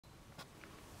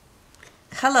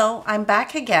Hello, I'm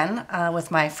back again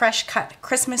with my fresh cut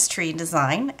Christmas tree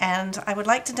design, and I would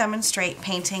like to demonstrate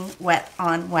painting wet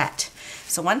on wet.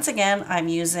 So once again I'm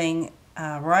using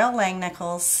Royal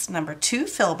Langnickel's number 2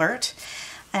 Filbert,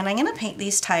 and I'm going to paint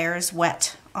these tires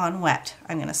wet on wet.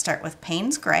 I'm going to start with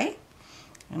Payne's Gray.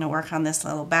 I'm going to work on this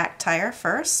little back tire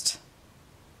first.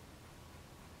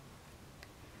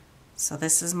 So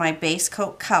this is my base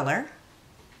coat color.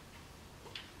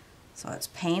 So it's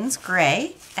Payne's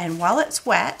Gray, and while it's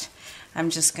wet, I'm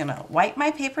just going to wipe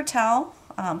my paper towel,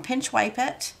 pinch wipe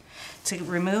it to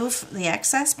remove the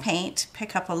excess paint,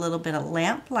 pick up a little bit of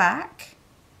lamp black,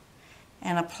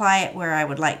 and apply it where I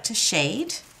would like to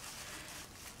shade.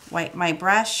 Wipe my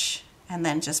brush, and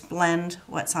then just blend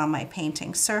what's on my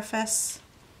painting surface.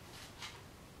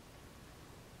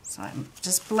 So I'm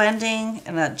just blending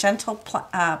in a gentle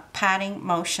patting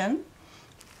motion.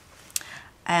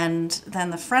 And then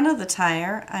the front of the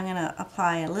tire, I'm going to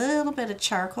apply a little bit of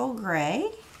charcoal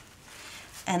gray.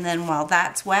 And then while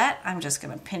that's wet, I'm just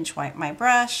going to pinch wipe my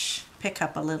brush, pick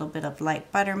up a little bit of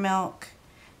light buttermilk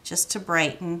just to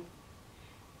brighten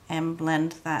and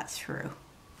blend that through.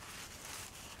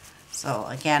 So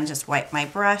again, just wipe my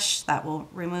brush. That will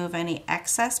remove any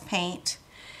excess paint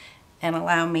and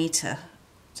allow me to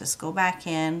just go back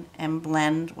in and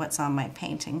blend what's on my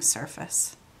painting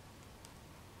surface.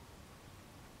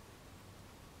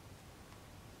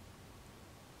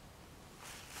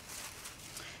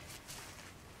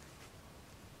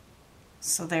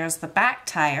 So there's the back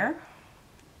tire.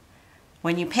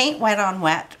 When you paint wet on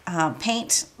wet,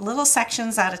 paint little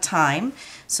sections at a time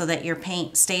so that your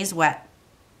paint stays wet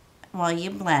while you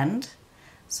blend.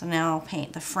 So now I'll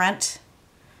paint the front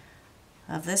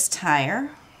of this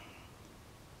tire.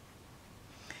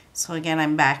 So again,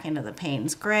 I'm back into the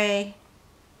Payne's Gray.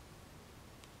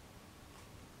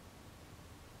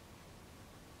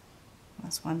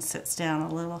 This one sits down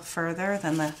a little further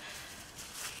than the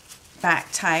back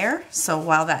tire. So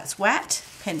while that's wet,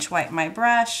 pinch wipe my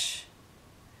brush,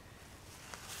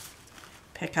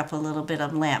 pick up a little bit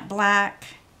of lamp black,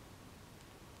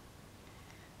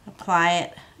 apply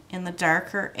it in the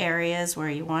darker areas where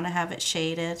you want to have it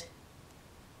shaded.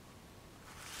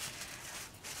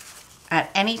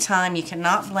 At any time you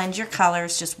cannot blend your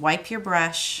colors, just wipe your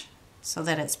brush so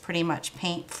that it's pretty much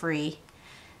paint free,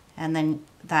 and then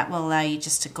that will allow you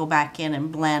just to go back in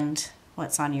and blend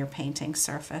what's on your painting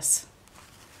surface.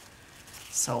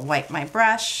 So wipe my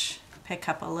brush, pick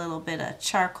up a little bit of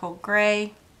charcoal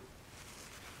gray,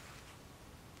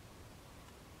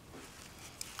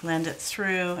 blend it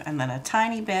through, and then a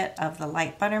tiny bit of the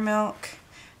light buttermilk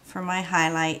for my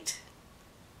highlight,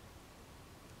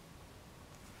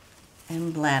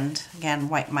 and blend. Again,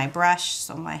 wipe my brush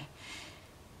so my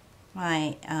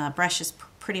brush is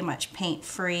pretty much paint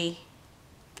free,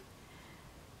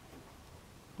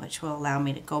 which will allow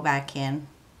me to go back in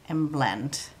and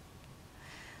blend.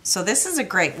 So this is a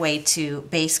great way to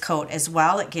base coat as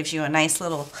well. It gives you a nice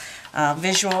little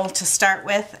visual to start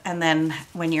with, and then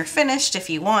when you're finished, if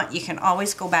you want, you can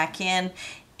always go back in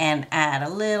and add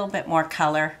a little bit more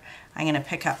color. I'm going to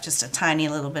pick up just a tiny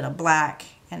little bit of black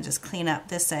and just clean up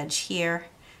this edge here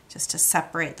just to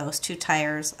separate those two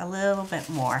tires a little bit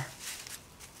more.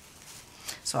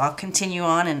 So I'll continue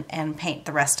on and paint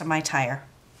the rest of my tire.